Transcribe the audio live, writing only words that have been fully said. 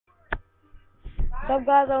up,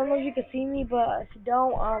 guys? I don't know if you can see me, but if you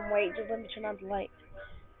don't, wait, just let me turn on the light.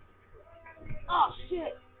 Oh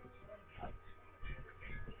shit!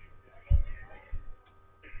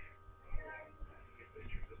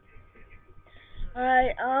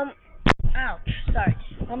 Alright, ouch, sorry.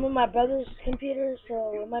 I'm on my brother's computer,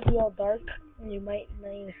 so it might be all dark, and you might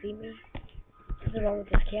not even see me. What's wrong with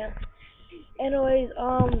this cam? Anyways,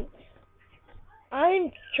 I'm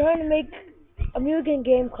trying to make a mugen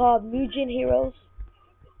game called Mugen Heroes.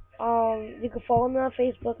 You can follow me on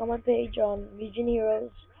Facebook on my page on Mugen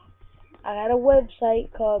Heroes. I got a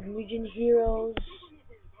website called Mugen Heroes.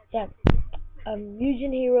 Yeah,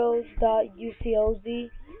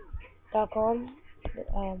 mugenheroes.ucoz.com.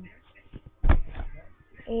 Um,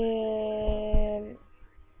 and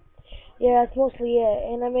yeah, that's mostly it.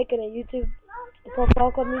 And I'm making a YouTube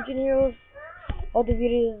profile called Mugen Heroes. All the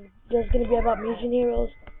videos just gonna be about Mugen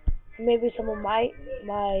Heroes. Maybe some of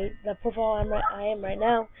the profile I am right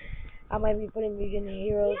now. I might be putting Mugen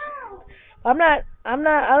Heroes. I don't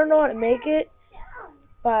know how to make it.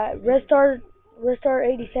 But Restart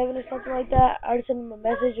 87 or something like that. I already sent him a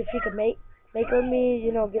message if he could make it with me.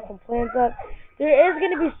 Get some plans up. There is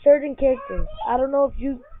gonna be certain characters. I don't know if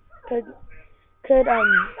you could could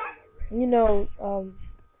you know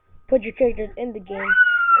put your characters in the game.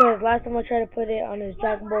 Cause last time I tried to put it on his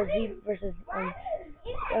Dragon Ball Z versus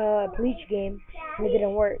Bleach game, and it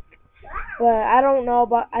didn't work. But I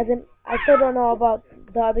still don't know about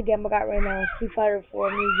the other game I got right now, Street Fighter 4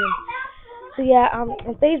 Mugen. So yeah, on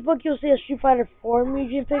Facebook you'll see a Street Fighter 4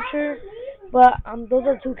 Mugen picture, but those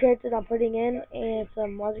are two characters I'm putting in, and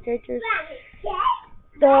some other characters.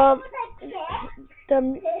 The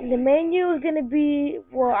the menu is gonna be,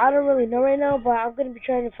 well, I don't really know right now, but I'm gonna be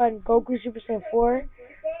trying to find Goku Super Saiyan 4,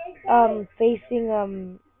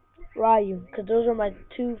 facing Ryu, cause those are my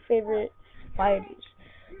two favorite fighters.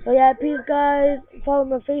 So yeah, peace guys. Follow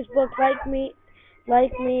me on Facebook,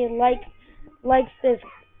 like this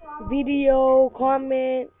video,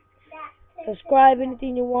 comment, subscribe,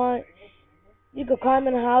 anything you want. You could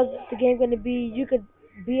comment on how the game gonna be. You could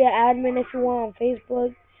be an admin if you want on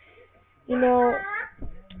Facebook. You know,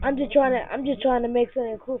 I'm just trying to make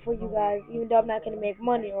something cool for you guys, even though I'm not gonna make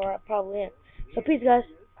money, or I probably am. So peace, guys.